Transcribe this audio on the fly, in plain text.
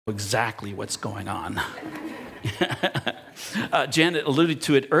Exactly what's going on. Janet alluded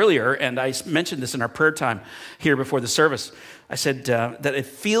to it earlier, and I mentioned this in our prayer time here before the service. I said that it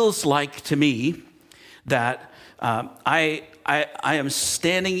feels like to me that I am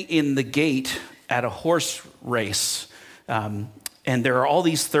standing in the gate at a horse race. And there are all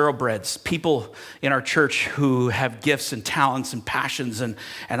these thoroughbreds, people in our church who have gifts and talents and passions. And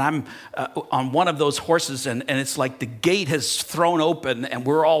I'm on one of those horses, and it's like the gate has thrown open and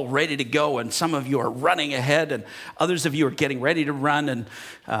we're all ready to go. And some of you are running ahead and others of you are getting ready to run. And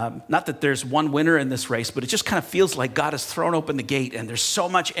not that there's one winner in this race, but it just kind of feels like God has thrown open the gate and there's so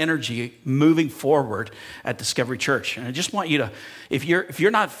much energy moving forward at Discovery Church. And I just want you to, if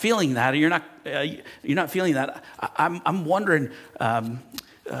you're not feeling that, or you're not feeling that, I'm wondering,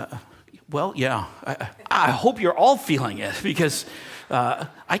 well, yeah, I hope you're all feeling it, because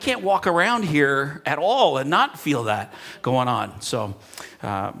I can't walk around here at all and not feel that going on. So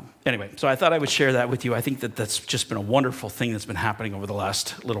anyway, so I thought I would share that with you. I think that that's just been a wonderful thing that's been happening over the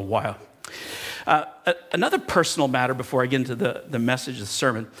last little while. Another personal matter before I get into the message of the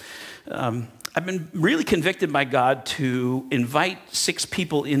sermon. I've been really convicted by God to invite 6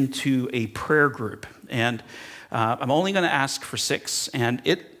 people into a prayer group, and I'm only going to ask for 6, and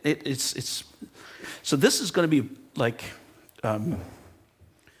it's so this is going to be like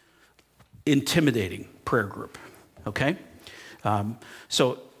intimidating prayer group, okay?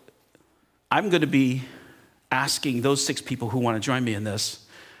 So I'm going to be asking those 6 people who want to join me in this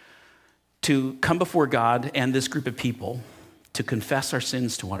to come before God and this group of people to confess our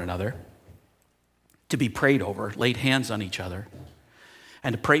sins to one another, to be prayed over, laid hands on each other,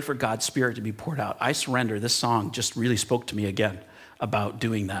 and to pray for God's Spirit to be poured out. I Surrender, this song just really spoke to me again about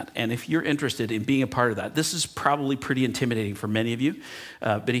doing that. And if you're interested in being a part of that, this is probably pretty intimidating for many of you,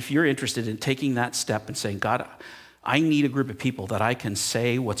 but if you're interested in taking that step and saying, God, I need a group of people that I can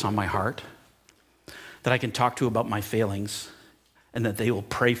say what's on my heart, that I can talk to about my failings, and that they will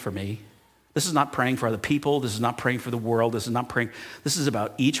pray for me. This is not praying for other people. This is not praying for the world. This is not praying. This is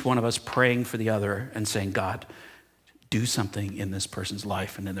about each one of us praying for the other and saying, God, do something in this person's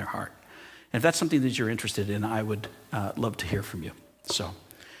life and in their heart. And if that's something that you're interested in, I would love to hear from you. So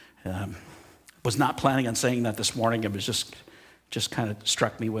was not planning on saying that this morning. It was just kind of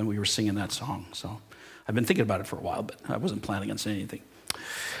struck me when we were singing that song. So I've been thinking about it for a while, but I wasn't planning on saying anything.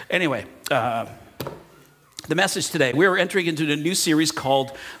 Anyway, the message today, we're entering into a new series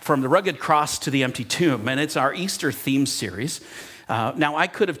called From the Rugged Cross to the Empty Tomb, and it's our Easter theme series. Now, I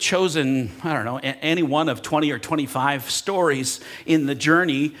could have chosen, I don't know, any one of 20 or 25 stories in the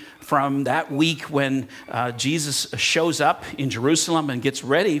journey from that week when Jesus shows up in Jerusalem and gets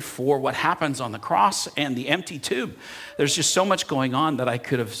ready for what happens on the cross and the empty tomb. There's just so much going on that I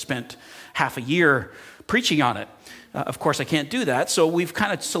could have spent half a year preaching on it. Of course, I can't do that, so we've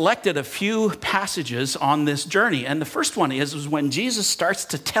kind of selected a few passages on this journey. And the first one is when Jesus starts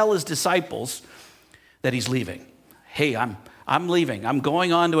to tell his disciples that he's leaving. Hey, I'm leaving. I'm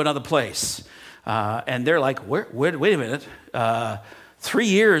going on to another place. And they're like, wait a minute. 3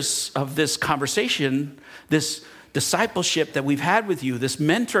 years of this conversation, this discipleship that we've had with you, this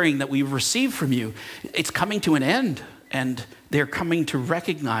mentoring that we've received from you, it's coming to an end. And they're coming to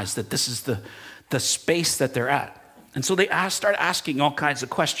recognize that this is the space that they're at. And so they start asking all kinds of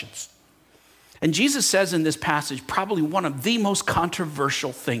questions. And Jesus says in this passage, probably one of the most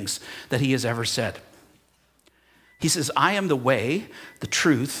controversial things that he has ever said. He says, I am the way, the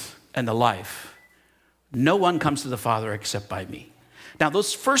truth, and the life. No one comes to the Father except by me. Now,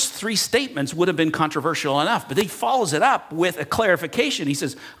 those first 3 statements would have been controversial enough, but he follows it up with a clarification. He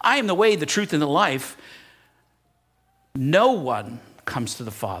says, I am the way, the truth, and the life. No one comes to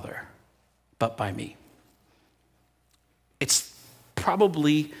the Father but by me. It's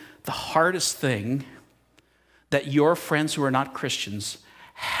probably the hardest thing that your friends who are not Christians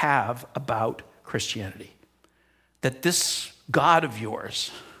have about Christianity. That this God of yours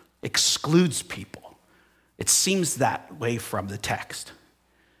excludes people. It seems that way from the text.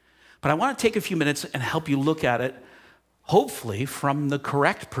 But I want to take a few minutes and help you look at it, hopefully, from the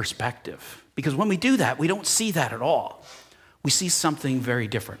correct perspective. Because when we do that, we don't see that at all. We see something very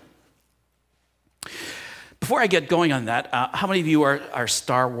different. Before I get going on that, how many of you are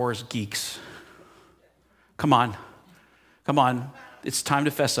Star Wars geeks? Come on. It's time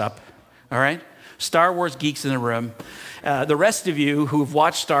to fess up, all right? Star Wars geeks in the room. The rest of you who've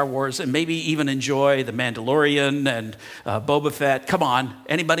watched Star Wars and maybe even enjoy The Mandalorian and Boba Fett, come on.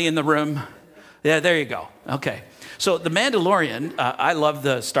 Anybody in the room? Yeah, there you go. Okay. So The Mandalorian, I love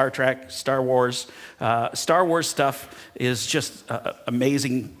the Star Trek, Star Wars. Star Wars stuff is just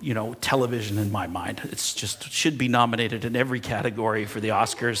amazing, television in my mind. It's just should be nominated in every category for the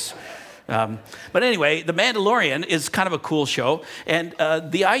Oscars. But anyway, The Mandalorian is kind of a cool show. And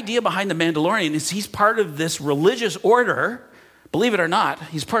the idea behind The Mandalorian is he's part of this religious order. Believe it or not,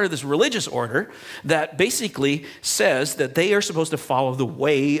 he's part of this religious order that basically says that they are supposed to follow the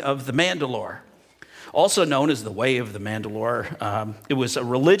way of the Mandalore, also known as the way of the Mandalore. It was a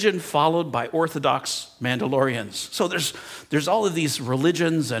religion followed by Orthodox Mandalorians. So there's all of these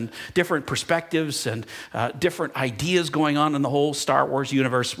religions and different perspectives and different ideas going on in the whole Star Wars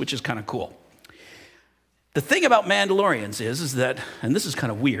universe, which is kind of cool. The thing about Mandalorians is that, and this is kind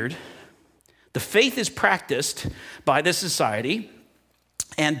of weird, the faith is practiced by this society,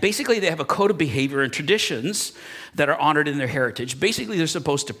 and basically they have a code of behavior and traditions that are honored in their heritage. Basically, they're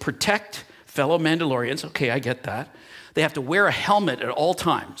supposed to protect fellow Mandalorians. Okay, I get that. They have to wear a helmet at all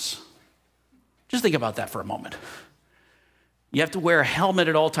times. Just think about that for a moment. You have to wear a helmet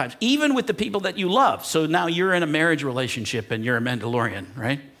at all times, even with the people that you love. So now you're in a marriage relationship and you're a Mandalorian,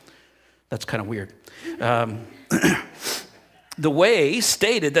 right? That's kind of weird. The way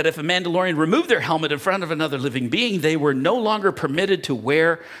stated that if a Mandalorian removed their helmet in front of another living being, they were no longer permitted to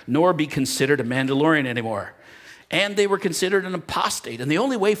wear nor be considered a Mandalorian anymore. And they were considered an apostate. And the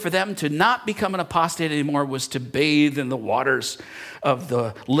only way for them to not become an apostate anymore was to bathe in the waters of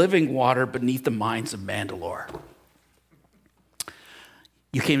the living water beneath the mines of Mandalore.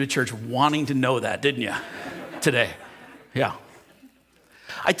 You came to church wanting to know that, didn't you, today? Yeah.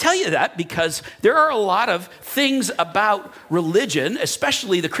 I tell you that because there are a lot of things about religion,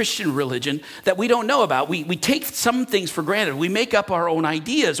 especially the Christian religion, that we don't know about. We take some things for granted. We make up our own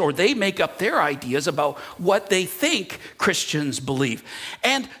ideas, or they make up their ideas about what they think Christians believe.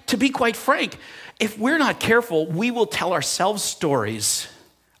 And to be quite frank, if we're not careful, we will tell ourselves stories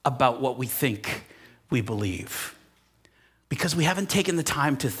about what we think we believe, because we haven't taken the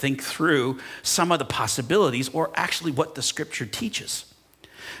time to think through some of the possibilities or actually what the scripture teaches.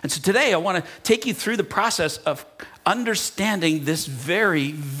 And so today I want to take you through the process of understanding this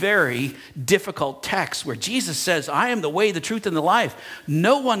very, very difficult text where Jesus says, I am the way, the truth, and the life.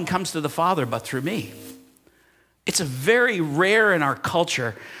 No one comes to the Father but through me. It's a very rare in our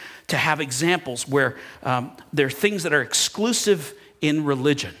culture to have examples where there are things that are exclusive in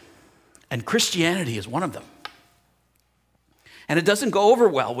religion. And Christianity is one of them. And it doesn't go over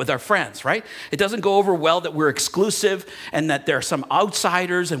well with our friends, right? It doesn't go over well that we're exclusive and that there are some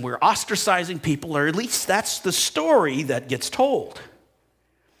outsiders and we're ostracizing people, or at least that's the story that gets told.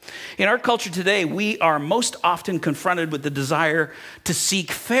 In our culture today, we are most often confronted with the desire to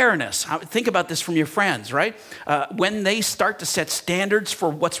seek fairness. Think about this from your friends, right? When they start to set standards for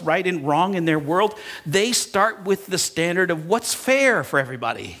what's right and wrong in their world, they start with the standard of what's fair for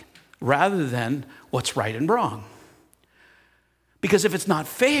everybody rather than what's right and wrong. Because if it's not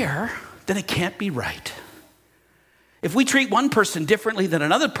fair, then it can't be right. If we treat one person differently than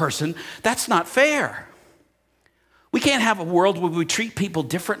another person, that's not fair. We can't have a world where we treat people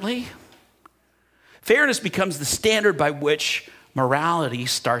differently. Fairness becomes the standard by which morality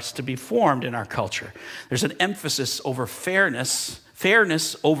starts to be formed in our culture. There's an emphasis over fairness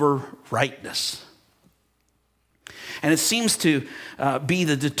over rightness. And it seems to be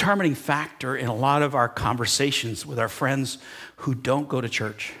the determining factor in a lot of our conversations with our friends who don't go to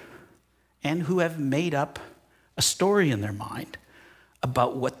church and who have made up a story in their mind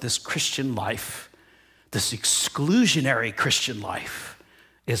about what this Christian life, this exclusionary Christian life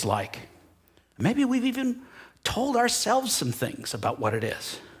is like. Maybe we've even told ourselves some things about what it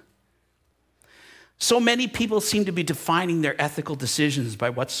is. So many people seem to be defining their ethical decisions by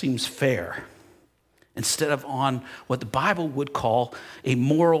what seems fair, instead of on what the Bible would call a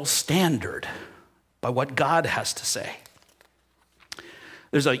moral standard, by what God has to say.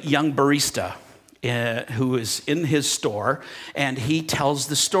 There's a young barista who is in his store, and he tells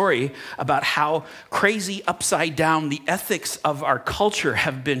the story about how crazy upside down the ethics of our culture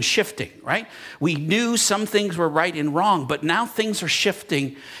have been shifting, right? We knew some things were right and wrong, but now things are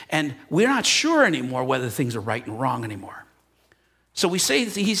shifting, and we're not sure anymore whether things are right and wrong anymore. So we say,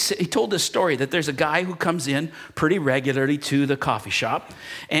 he told this story that there's a guy who comes in pretty regularly to the coffee shop,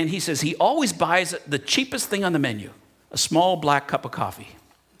 and he says he always buys the cheapest thing on the menu, a small black cup of coffee.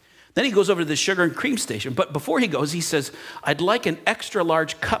 Then he goes over to the sugar and cream station, but before he goes, he says, I'd like an extra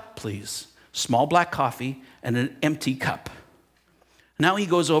large cup, please. Small black coffee and an empty cup. Now he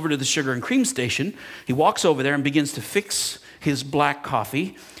goes over to the sugar and cream station. He walks over there and begins to fix his black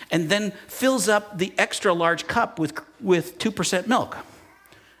coffee, and then fills up the extra large cup with 2% milk.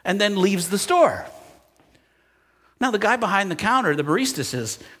 and then leaves the store. Now, the guy behind the counter, the barista,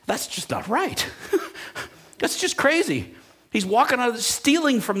 says, that's just not right. That's just crazy. He's walking out,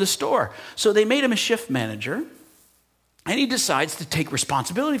 stealing from the store. So they made him a shift manager, and he decides to take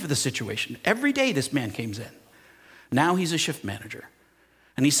responsibility for the situation. Every day this man comes in. Now he's a shift manager.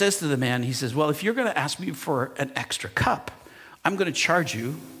 And he says to the man, he says, well, if you're going to ask me for an extra cup, I'm going to charge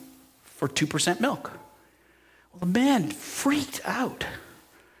you for 2% milk. Well, the man freaked out.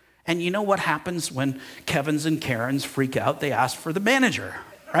 And you know what happens when Kevins and Karens freak out? They ask for the manager,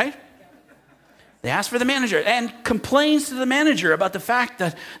 right? They ask for the manager and complains to the manager about the fact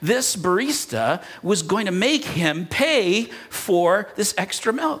that this barista was going to make him pay for this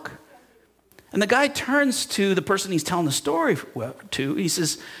extra milk. And the guy turns to the person he's telling the story to. He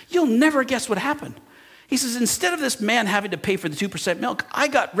says, you'll never guess what happened. He says, instead of this man having to pay for the 2% milk, I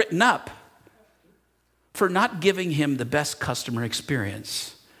got written up for not giving him the best customer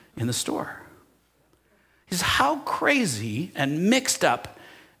experience in the store. He says, how crazy and mixed up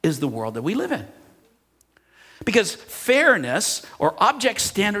is the world that we live in? Because fairness or object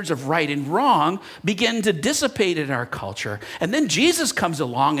standards of right and wrong begin to dissipate in our culture. And then Jesus comes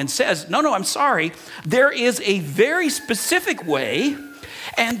along and says, no, I'm sorry. There is a very specific way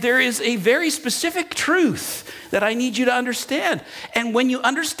and there is a very specific truth that I need you to understand. And when you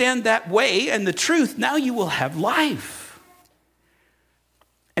understand that way and the truth, now you will have life.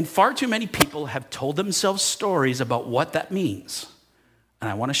 And far too many people have told themselves stories about what that means. And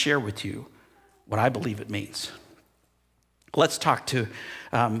I want to share with you what I believe it means. Let's talk to,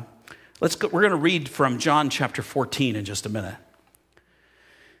 we're going to read from John chapter 14 in just a minute.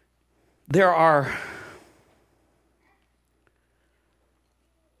 There are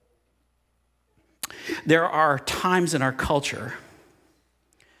times in our culture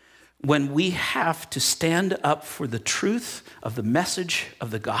when we have to stand up for the truth of the message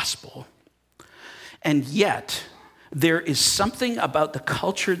of the gospel, and yet there is something about the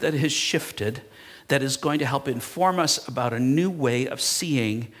culture that has shifted that is going to help inform us about a new way of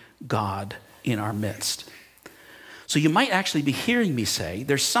seeing God in our midst. So you might actually be hearing me say,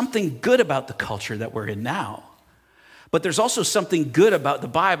 there's something good about the culture that we're in now, but there's also something good about the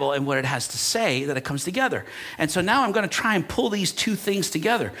Bible and what it has to say that it comes together. And so now I'm going to try and pull these two things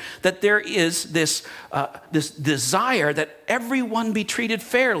together, that there is this desire that everyone be treated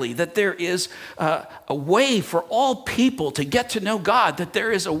fairly, that there is a way for all people to get to know God, that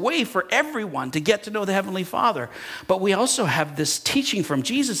there is a way for everyone to get to know the Heavenly Father. But we also have this teaching from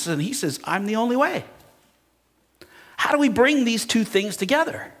Jesus, and he says, I'm the only way. How do we bring these two things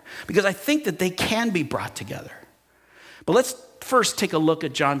together? Because I think that they can be brought together. But let's first take a look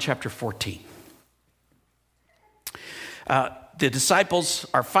at John chapter 14. The disciples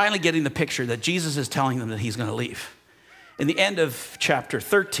are finally getting the picture that Jesus is telling them that he's going to leave. In the end of chapter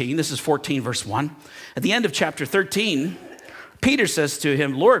 13, this is 14 verse 1. At the end of chapter 13, Peter says to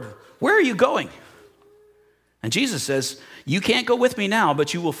him, Lord, where are you going? And Jesus says, you can't go with me now,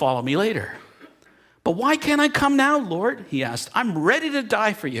 but you will follow me later. But why can't I come now, Lord? He asked. I'm ready to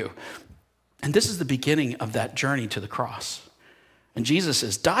die for you. And this is the beginning of that journey to the cross. And Jesus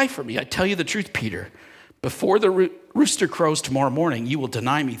says, die for me. I tell you the truth, Peter. Before the rooster crows tomorrow morning, you will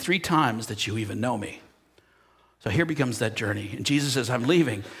deny me 3 times that you even know me. So here becomes that journey. And Jesus says, I'm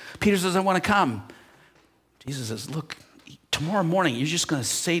leaving. Peter says, I want to come. Jesus says, look, tomorrow morning, you're just going to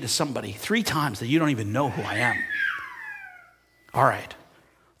say to somebody 3 times that you don't even know who I am. All right.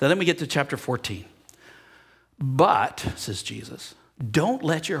 Then we get to chapter 14. But, says Jesus, don't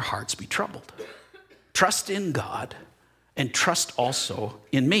let your hearts be troubled. Trust in God and trust also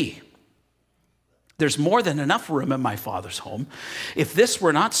in me. There's more than enough room in my Father's home. If this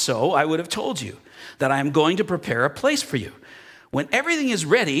were not so, I would have told you that I am going to prepare a place for you. When everything is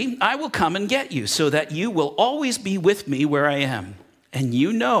ready, I will come and get you so that you will always be with me where I am. And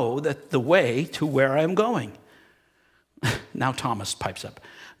you know that the way to where I am going. Now Thomas pipes up.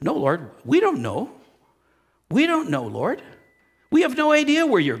 No, Lord, we don't know. We don't know, Lord. We have no idea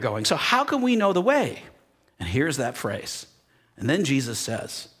where you're going, so how can we know the way? And here's that phrase. And then Jesus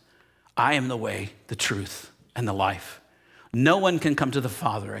says, I am the way, the truth, and the life. No one can come to the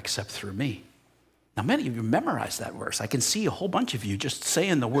Father except through me. Now, many of you memorize that verse. I can see a whole bunch of you just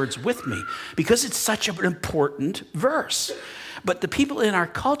saying the words with me because it's such an important verse. But the people in our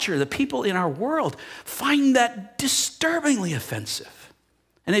culture, the people in our world find that disturbingly offensive.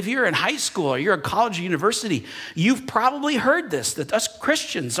 And if you're in high school or you're in college or university, you've probably heard this, that us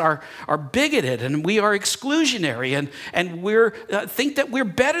Christians are bigoted and we are exclusionary and we think that we're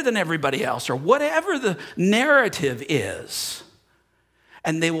better than everybody else or whatever the narrative is.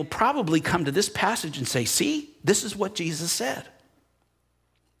 And they will probably come to this passage and say, see, this is what Jesus said.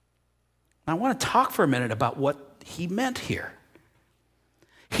 I want to talk for a minute about what he meant here.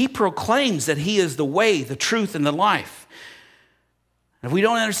 He proclaims that he is the way, the truth, and the life. And if we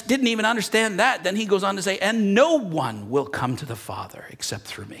didn't even understand that, then he goes on to say, and no one will come to the Father except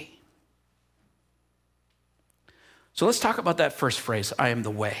through me. So let's talk about that first phrase, I am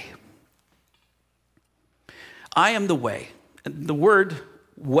the way. I am the way. And the word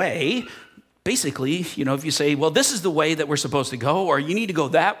way, basically, if you say, well, this is the way that we're supposed to go, or you need to go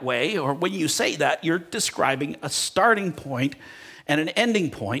that way, or when you say that, you're describing a starting point and an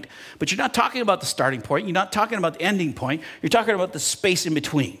ending point, but you're not talking about the starting point, you're not talking about the ending point, you're talking about the space in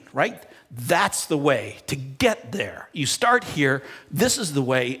between, right? That's the way to get there. You start here, this is the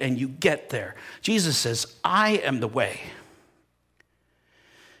way, and you get there. Jesus says, I am the way.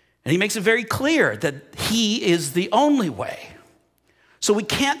 And he makes it very clear that he is the only way. So we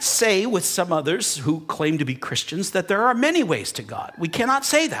can't say with some others who claim to be Christians that there are many ways to God. We cannot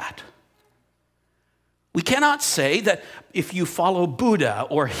say that. We cannot say that if you follow Buddha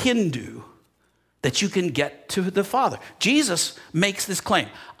or Hindu, that you can get to the Father. Jesus makes this claim.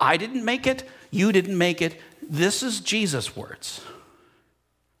 I didn't make it. You didn't make it. This is Jesus' words.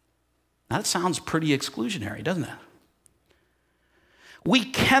 That sounds pretty exclusionary, doesn't it? We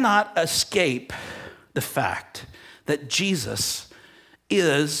cannot escape the fact that Jesus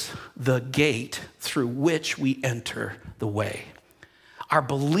is the gate through which we enter the way. Our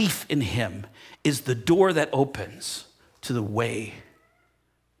belief in him is the door that opens to the way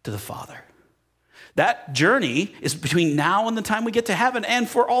to the Father. That journey is between now and the time we get to heaven and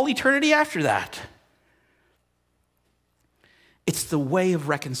for all eternity after that. It's the way of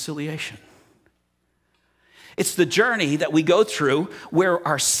reconciliation. It's the journey that we go through where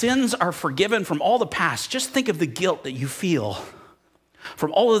our sins are forgiven from all the past. Just think of the guilt that you feel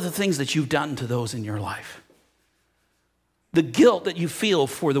from all of the things that you've done to those in your life. The guilt that you feel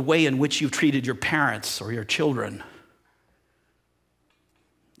for the way in which you've treated your parents or your children.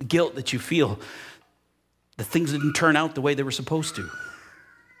 The guilt that you feel that things didn't turn out the way they were supposed to.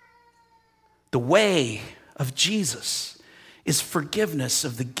 The way of Jesus is forgiveness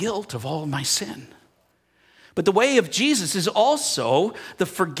of the guilt of all my sin. But the way of Jesus is also the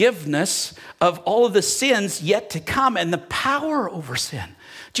forgiveness of all of the sins yet to come and the power over sin.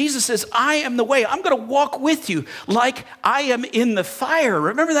 Jesus says, I am the way. I'm going to walk with you like I am in the fire.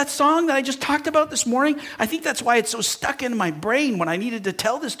 Remember that song that I just talked about this morning? I think that's why it's so stuck in my brain when I needed to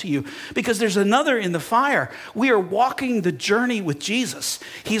tell this to you, because there's another in the fire. We are walking the journey with Jesus.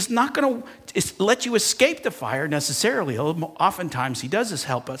 He's not going to let you escape the fire necessarily. Oftentimes he does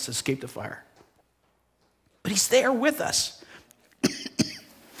help us escape the fire. But he's there with us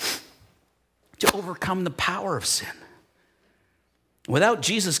to overcome the power of sin. Without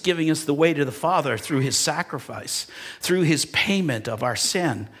Jesus giving us the way to the Father through his sacrifice, through his payment of our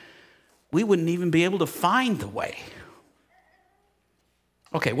sin, we wouldn't even be able to find the way.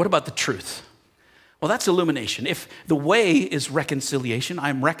 Okay, what about the truth? Well, that's illumination. If the way is reconciliation,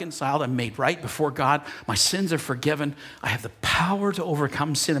 I'm reconciled, I'm made right before God, my sins are forgiven, I have the power to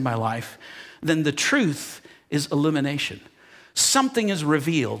overcome sin in my life, then the truth is illumination. Something is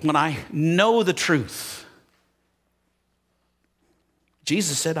revealed when I know the truth.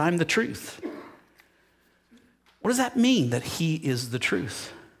 Jesus said, I'm the truth. What does that mean, that he is the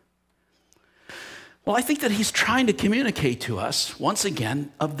truth? Well, I think that he's trying to communicate to us, once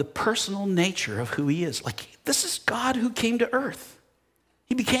again, of the personal nature of who he is. Like, this is God who came to earth.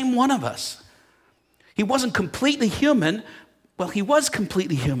 He became one of us. He wasn't completely human. Well, he was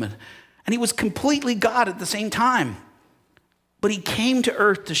completely human. And he was completely God at the same time. But he came to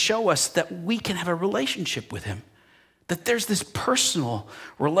earth to show us that we can have a relationship with him. That there's this personal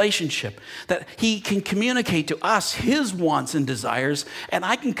relationship, that he can communicate to us his wants and desires, and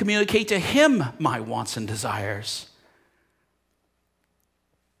I can communicate to him my wants and desires.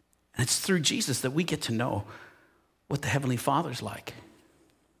 And it's through Jesus that we get to know what the Heavenly Father's like.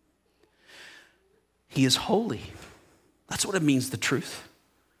 He is holy. That's what it means, the truth.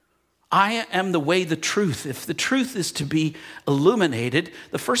 I am the way, the truth. If the truth is to be illuminated,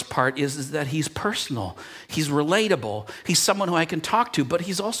 the first part is that he's personal. He's relatable. He's someone who I can talk to, but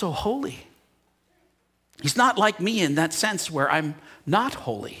he's also holy. He's not like me in that sense where I'm not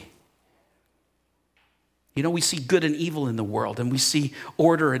holy. You know, we see good and evil in the world, and we see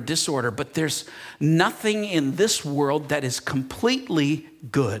order and disorder, but there's nothing in this world that is completely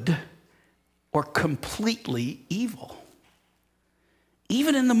good or completely evil.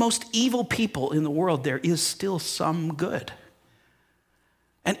 Even in the most evil people in the world, there is still some good.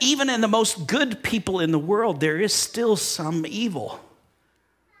 And even in the most good people in the world, there is still some evil.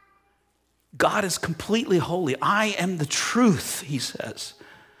 God is completely holy. I am the truth, he says.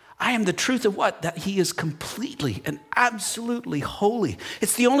 I am the truth of what? That he is completely and absolutely holy.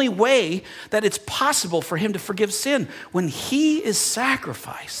 It's the only way that it's possible for him to forgive sin. When he is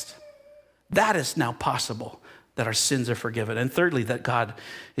sacrificed, that is now possible, that our sins are forgiven. And thirdly, that God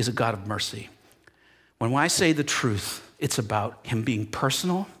is a God of mercy. When I say the truth, it's about him being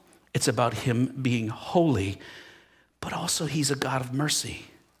personal. It's about him being holy. But also he's a God of mercy.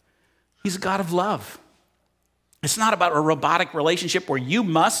 He's a God of love. It's not about a robotic relationship where you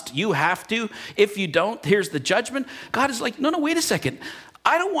have to. If you don't, here's the judgment. God is like, no, wait a second.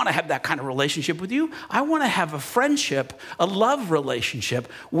 I don't want to have that kind of relationship with you. I want to have a friendship, a love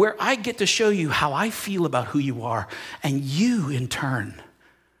relationship where I get to show you how I feel about who you are. And you, in turn,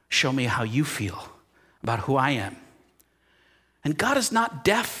 show me how you feel about who I am. And God is not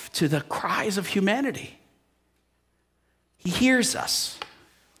deaf to the cries of humanity. He hears us.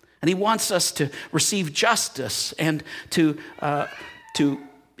 And he wants us to receive justice and he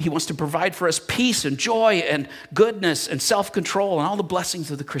wants to provide for us peace and joy and goodness and self-control and all the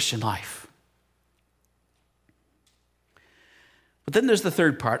blessings of the Christian life. But then there's the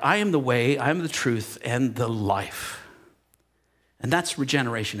third part. I am the way, I am the truth, and the life. And that's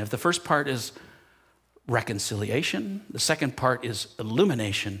regeneration. If the first part is reconciliation, the second part is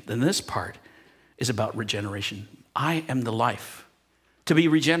illumination, then this part is about regeneration. I am the life. To be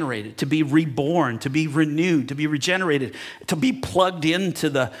regenerated, to be reborn, to be renewed, to be regenerated, to be plugged into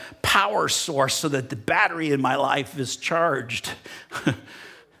the power source so that the battery in my life is charged,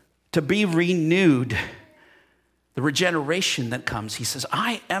 to be renewed. The regeneration that comes, he says,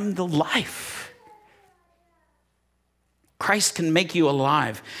 I am the life. Christ can make you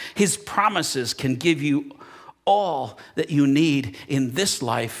alive. His promises can give you all that you need in this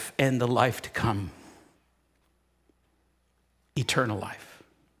life and the life to come. Eternal life.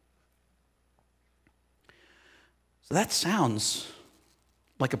 So that sounds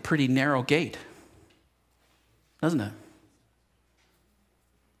like a pretty narrow gate, doesn't it?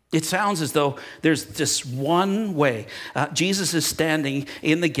 It sounds as though there's just one way. Jesus is standing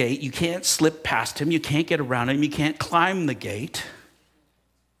in the gate. You can't slip past him. You can't get around him. You can't climb the gate.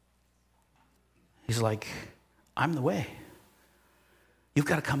 He's like, I'm the way. You've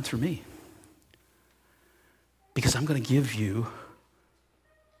got to come through me. Because I'm going to give you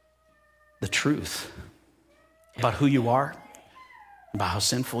the truth about who you are, about how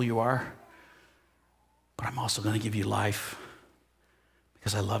sinful you are. But I'm also going to give you life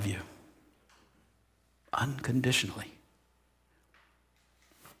because I love you unconditionally.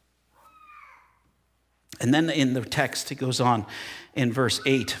 And then in the text, it goes on in verse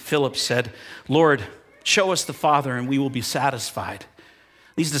 8, Philip said, Lord, show us the Father and we will be satisfied.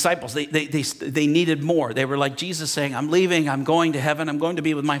 These disciples, they needed more. They were like Jesus saying, I'm leaving, I'm going to heaven, I'm going to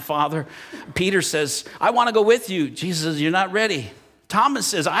be with my Father. Peter says, I want to go with you. Jesus says, you're not ready. Thomas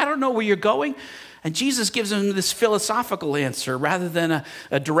says, I don't know where you're going. And Jesus gives him this philosophical answer rather than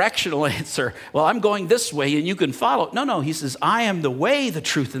a directional answer. Well, I'm going this way and you can follow. No, he says, I am the way, the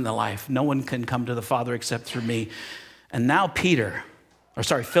truth, and the life. No one can come to the Father except through me. And now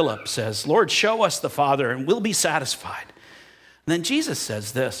Philip says, Lord, show us the Father and we'll be satisfied. And then Jesus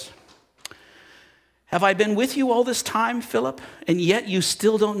says this, have I been with you all this time, Philip, and yet you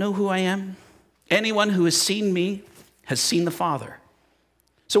still don't know who I am? Anyone who has seen me has seen the Father.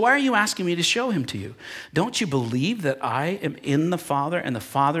 So why are you asking me to show him to you? Don't you believe that I am in the Father and the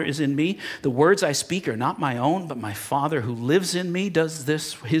Father is in me? The words I speak are not my own, but my Father who lives in me does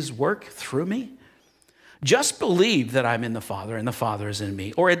his work through me. Just believe that I'm in the Father and the Father is in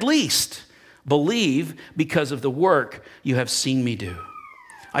me, or at least believe because of the work you have seen me do.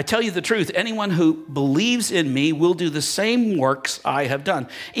 I tell you the truth, anyone who believes in me will do the same works I have done,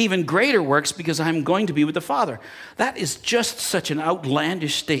 even greater works because I'm going to be with the Father. That is just such an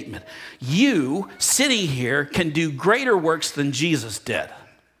outlandish statement. You, sitting here, can do greater works than Jesus did.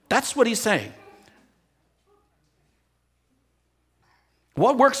 That's what he's saying.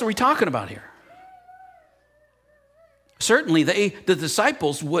 What works are we talking about here? Certainly, the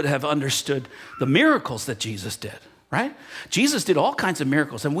disciples would have understood the miracles that Jesus did, right? Jesus did all kinds of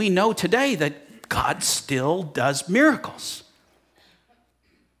miracles, and we know today that God still does miracles.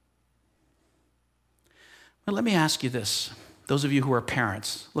 But let me ask you this. Those of you who are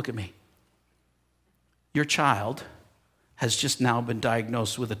parents, look at me. Your child has just now been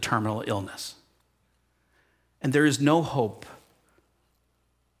diagnosed with a terminal illness, and there is no hope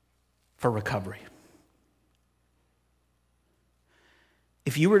for recovery.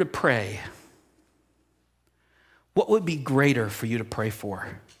 If you were to pray, what would be greater for you to pray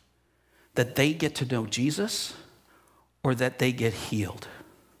for? That they get to know Jesus or that they get healed?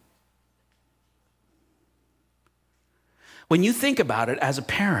 When you think about it as a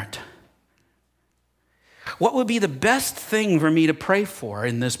parent, what would be the best thing for me to pray for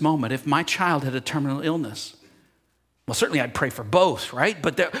in this moment if my child had a terminal illness? Well, certainly I'd pray for both, right?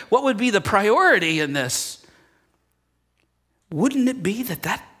 But what would be the priority in this? Wouldn't it be that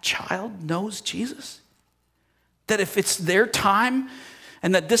that child knows Jesus? That if it's their time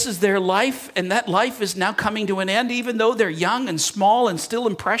and that this is their life and that life is now coming to an end, even though they're young and small and still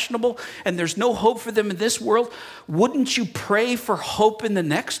impressionable and there's no hope for them in this world, wouldn't you pray for hope in the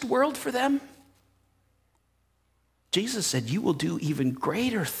next world for them? Jesus said, you will do even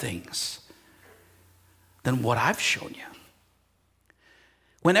greater things than what I've shown you.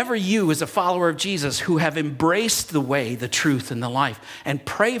 Whenever you, as a follower of Jesus, who have embraced the way, the truth, and the life, and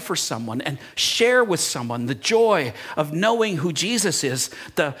pray for someone and share with someone the joy of knowing who Jesus is,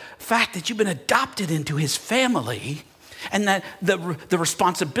 the fact that you've been adopted into his family, and that the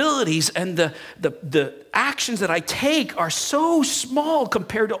responsibilities and the actions that I take are so small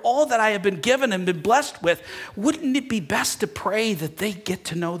compared to all that I have been given and been blessed with, wouldn't it be best to pray that they get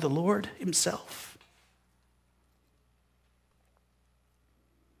to know the Lord himself?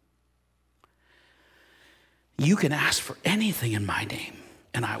 You can ask for anything in my name,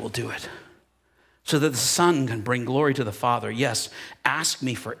 and I will do it, so that the Son can bring glory to the Father. Yes, ask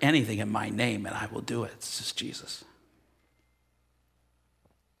me for anything in my name, and I will do it. This is Jesus.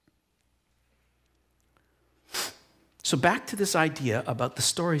 So back to this idea about the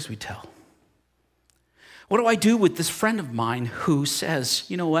stories we tell. What do I do with this friend of mine who says,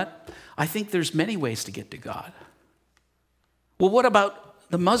 you know what? I think there's many ways to get to God. Well, what about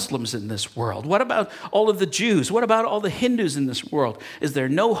the Muslims in this world? What about all of the Jews? What about all the Hindus in this world? Is there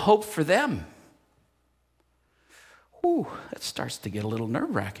no hope for them? Ooh, that starts to get a little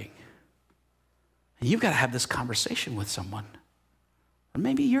nerve-wracking. And you've got to have this conversation with someone. Or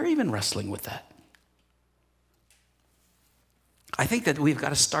maybe you're even wrestling with that. I think that we've got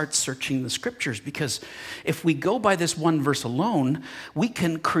to start searching the scriptures, because if we go by this one verse alone, we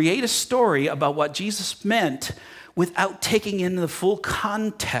can create a story about what Jesus meant without taking in the full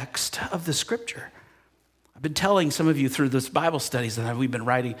context of the scripture. I've been telling some of you through this Bible studies that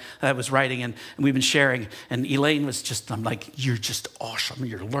I was writing and we've been sharing, and Elaine was just, I'm like, you're just awesome.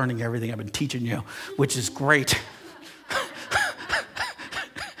 You're learning everything I've been teaching you, which is great.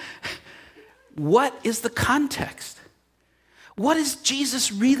 What is the context? What is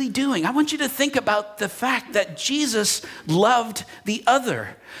Jesus really doing? I want you to think about the fact that Jesus loved the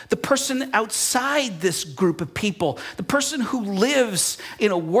other, the person outside this group of people, the person who lives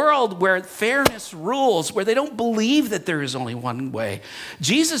in a world where fairness rules, where they don't believe that there is only one way.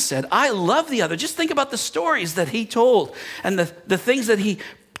 Jesus said, I love the other. Just think about the stories that he told and the things that he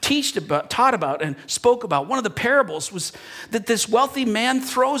taught about and spoke about. One of the parables was that this wealthy man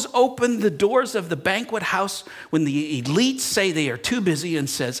throws open the doors of the banquet house when the elites say they are too busy and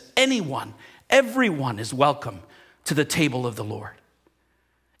says, everyone is welcome to the table of the Lord.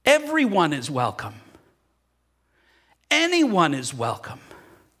 Everyone is welcome. Anyone is welcome.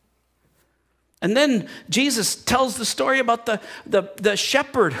 And then Jesus tells the story about the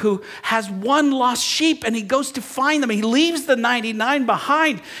shepherd who has one lost sheep, and he goes to find them. He leaves the 99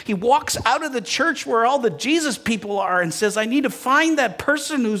 behind. He walks out of the church where all the Jesus people are and says, I need to find that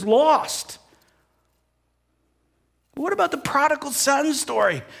person who's lost. What about the prodigal son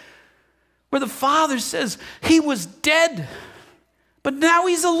story, where the father says he was dead, but now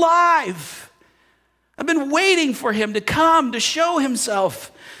he's alive? I've been waiting for him to come, to show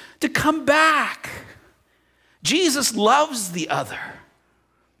himself, to come back. Jesus loves the other,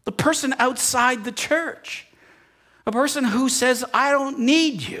 the person outside the church, a person who says, I don't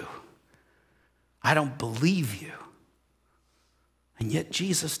need you. I don't believe you. And yet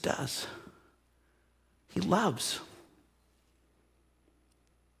Jesus does. He loves.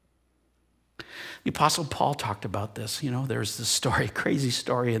 The Apostle Paul talked about this. You know, there's this story, crazy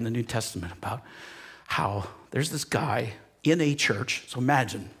story in the New Testament about how there's this guy in a church. So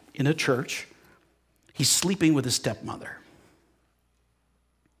imagine, in a church, he's sleeping with his stepmother.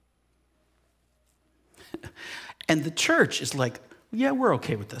 And the church is like, yeah, we're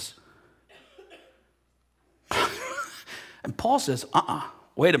okay with this. And Paul says,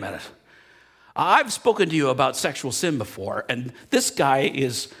 wait a minute. I've spoken to you about sexual sin before, and this guy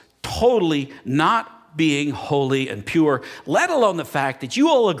is totally not being holy and pure, let alone the fact that you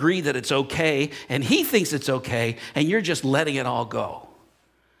all agree that it's okay, and he thinks it's okay, and you're just letting it all go.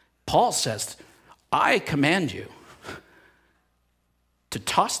 Paul says, I command you to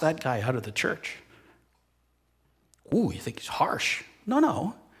toss that guy out of the church. Ooh, you think he's harsh?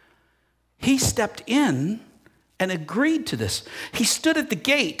 No. He stepped in and agreed to this. He stood at the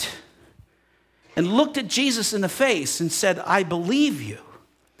gate and looked at Jesus in the face and said, I believe you,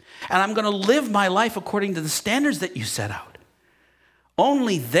 and I'm going to live my life according to the standards that you set out,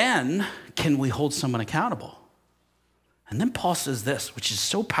 only then can we hold someone accountable. And then Paul says this, which is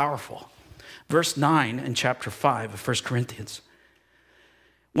so powerful. Verse 9 in chapter 5 of 1 Corinthians.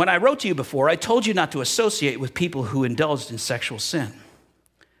 When I wrote to you before, I told you not to associate with people who indulged in sexual sin.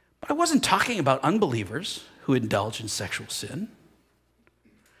 But I wasn't talking about unbelievers who indulge in sexual sin,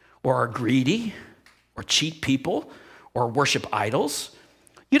 or are greedy, or cheat people, or worship idols.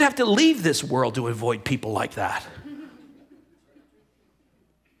 You'd have to leave this world to avoid people like that.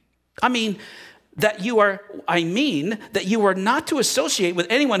 I mean that you are not to associate with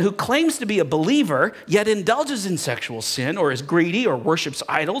anyone who claims to be a believer, yet indulges in sexual sin, or is greedy, or worships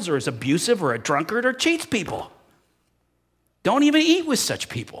idols, or is abusive, or a drunkard, or cheats people. Don't even eat with such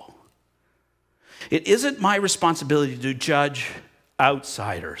people. It isn't my responsibility to judge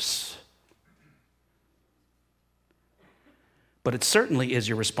outsiders. But it certainly is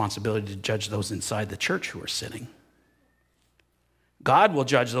your responsibility to judge those inside the church who are sinning. God will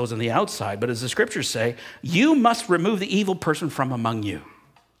judge those on the outside, but as the scriptures say, you must remove the evil person from among you.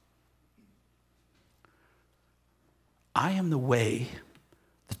 I am the way,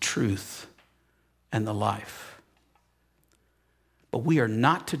 the truth, and the life. But we are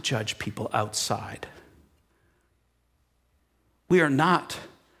not to judge people outside. We are not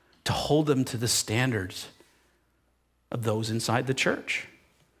to hold them to the standards of those inside the church.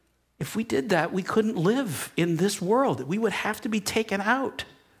 If we did that, we couldn't live in this world. We would have to be taken out.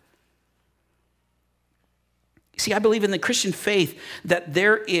 See, I believe in the Christian faith that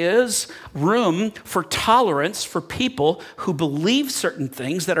there is room for tolerance for people who believe certain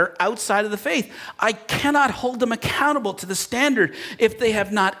things that are outside of the faith. I cannot hold them accountable to the standard if they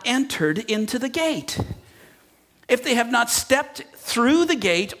have not entered into the gate. If they have not stepped through the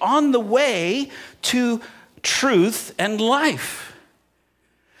gate on the way to truth and life.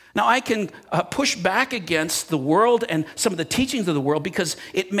 Now, I can push back against the world and some of the teachings of the world because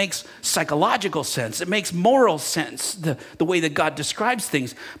it makes psychological sense. It makes moral sense, the way that God describes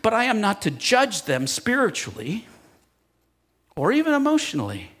things. But I am not to judge them spiritually or even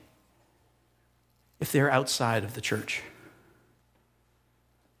emotionally if they're outside of the church.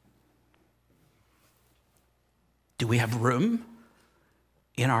 Do we have room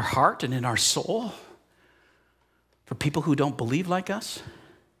in our heart and in our soul for people who don't believe like us?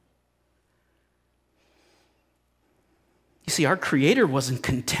 You see, our Creator wasn't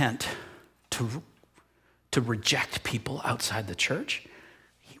content to reject people outside the church.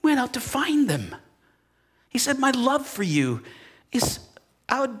 He went out to find them. He said, my love for you is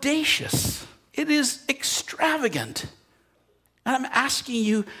audacious. It is extravagant. And I'm asking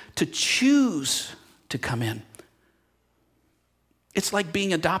you to choose to come in. It's like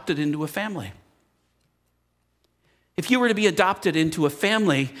being adopted into a family. If you were to be adopted into a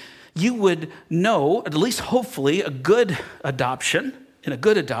family, you would know, at least hopefully, a good adoption. In a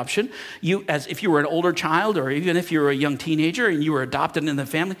good adoption, as if you were an older child or even if you were a young teenager and you were adopted in the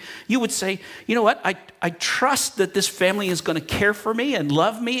family, you would say, you know what, I trust that this family is going to care for me and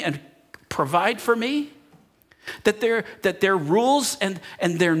love me and provide for me. That their rules and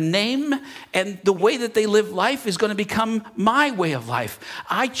their name and the way that they live life is going to become my way of life.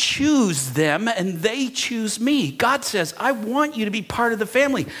 I choose them and they choose me. God says, I want you to be part of the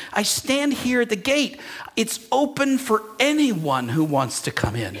family. I stand here at the gate. It's open for anyone who wants to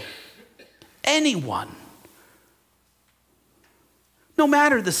come in. Anyone. No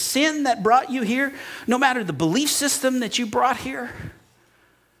matter the sin that brought you here, no matter the belief system that you brought here,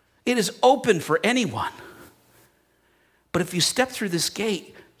 it is open for anyone. But if you step through this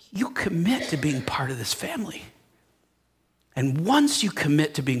gate, you commit to being part of this family. And once you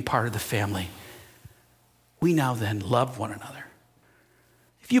commit to being part of the family, we now then love one another.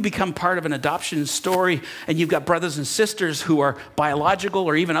 If you become part of an adoption story and you've got brothers and sisters who are biological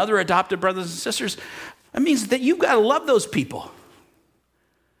or even other adopted brothers and sisters, that means that you've got to love those people.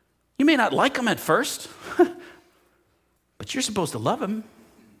 You may not like them at first, but you're supposed to love them.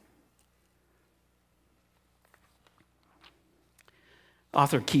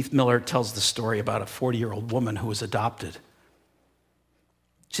 Author Keith Miller tells the story about a 40-year-old woman who was adopted.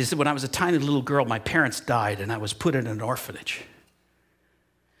 She said, when I was a tiny little girl, my parents died and I was put in an orphanage.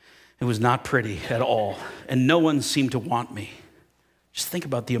 It was not pretty at all, and no one seemed to want me. Just think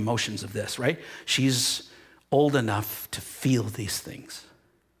about the emotions of this, right? She's old enough to feel these things.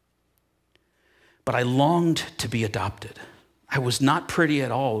 But I longed to be adopted. I was not pretty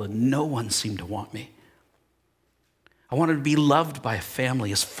at all, and no one seemed to want me. I wanted to be loved by a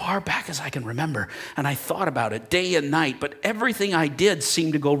family as far back as I can remember. And I thought about it day and night, but everything I did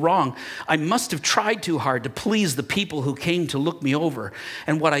seemed to go wrong. I must have tried too hard to please the people who came to look me over.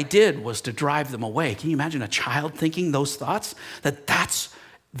 And what I did was to drive them away. Can you imagine a child thinking those thoughts? That that's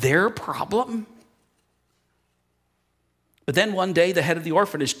their problem? But then one day, the head of the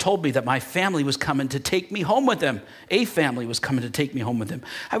orphanage told me that my family was coming to take me home with them. A family was coming to take me home with them.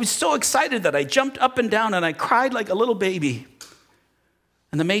 I was so excited that I jumped up and down and I cried like a little baby.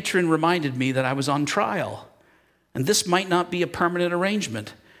 And the matron reminded me that I was on trial and this might not be a permanent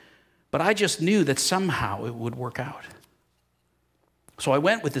arrangement, but I just knew that somehow it would work out. So I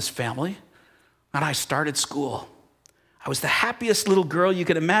went with this family and I started school. I was the happiest little girl you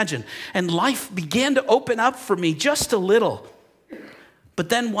could imagine, and life began to open up for me just a little. But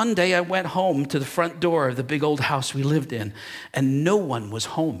then one day I went home to the front door of the big old house we lived in, and no one was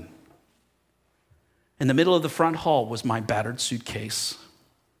home. In the middle of the front hall was my battered suitcase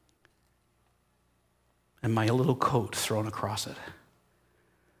and my little coat thrown across it.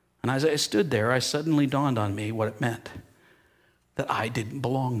 And as I stood there, I suddenly dawned on me what it meant, that I didn't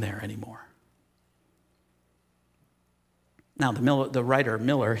belong there anymore. Now, the writer,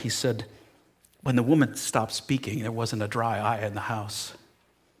 Miller, he said, when the woman stopped speaking, there wasn't a dry eye in the house.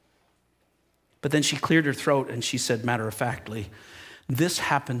 But then she cleared her throat and she said matter-of-factly, this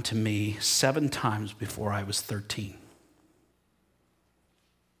happened to me 7 times before I was 13.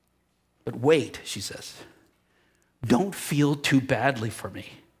 But wait, she says, don't feel too badly for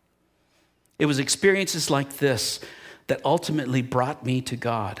me. It was experiences like this that ultimately brought me to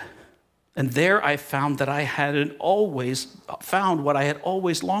God. And there I found that I had always found what I had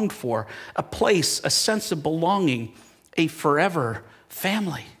always longed for, a place, a sense of belonging, a forever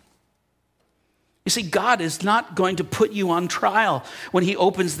family. You see, God is not going to put you on trial when he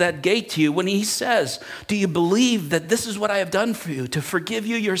opens that gate to you, when he says, do you believe that this is what I have done for you, to forgive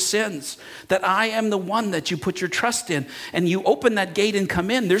you your sins, that I am the one that you put your trust in, and you open that gate and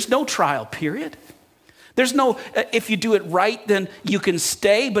come in. There's no trial period. There's no, if you do it right, then you can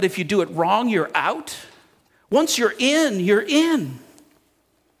stay, but if you do it wrong, you're out. Once you're in, you're in.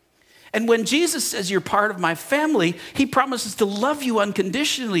 And when Jesus says you're part of my family, he promises to love you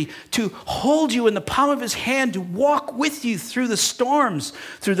unconditionally, to hold you in the palm of his hand, to walk with you through the storms,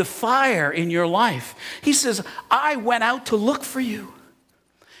 through the fire in your life. He says, I went out to look for you,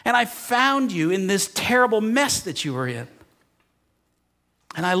 and I found you in this terrible mess that you were in.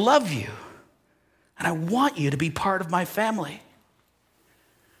 And I love you. And I want you to be part of my family.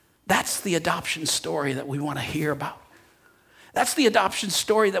 That's the adoption story that we want to hear about. That's the adoption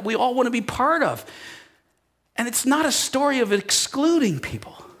story that we all want to be part of. And it's not a story of excluding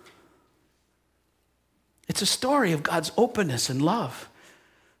people. It's a story of God's openness and love.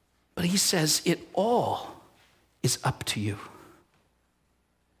 But he says it all is up to you.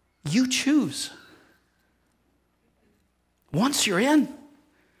 You choose. Once you're in,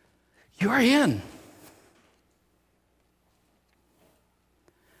 you're in.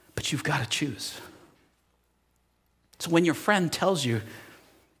 But you've got to choose. So when your friend tells you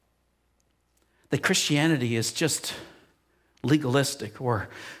that Christianity is just legalistic, or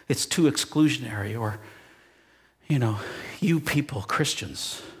it's too exclusionary, or, you people,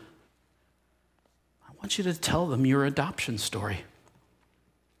 Christians, I want you to tell them your adoption story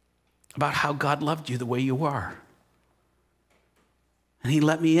about how God loved you the way you are. And he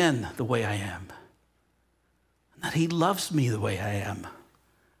let me in the way I am. And that he loves me the way I am.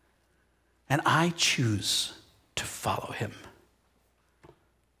 And I choose to follow him.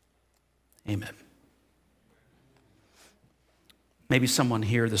 Amen. Maybe someone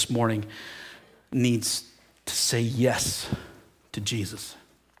here this morning needs to say yes to Jesus.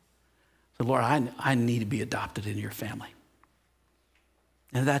 So, Lord, I need to be adopted into your family.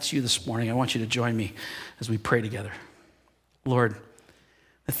 And if that's you this morning, I want you to join me as we pray together. Lord,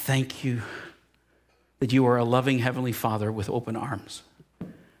 I thank you that you are a loving Heavenly Father with open arms.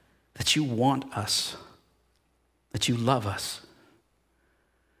 That you want us, that you love us,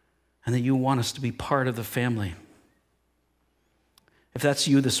 and that you want us to be part of the family. If that's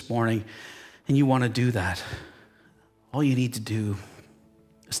you this morning and you want to do that, all you need to do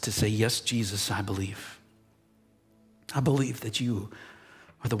is to say, yes, Jesus, I believe. I believe that you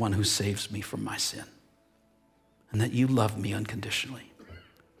are the one who saves me from my sin and that you love me unconditionally.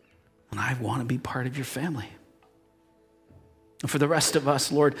 And I want to be part of your family. And for the rest of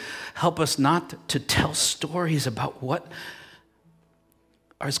us, Lord, help us not to tell stories about what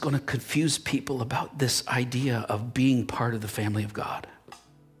is going to confuse people about this idea of being part of the family of God.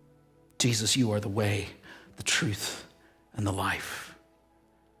 Jesus, you are the way, the truth, and the life.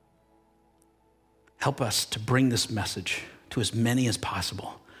 Help us to bring this message to as many as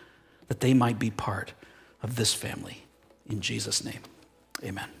possible, that they might be part of this family. In Jesus' name,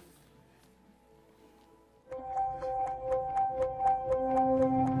 amen.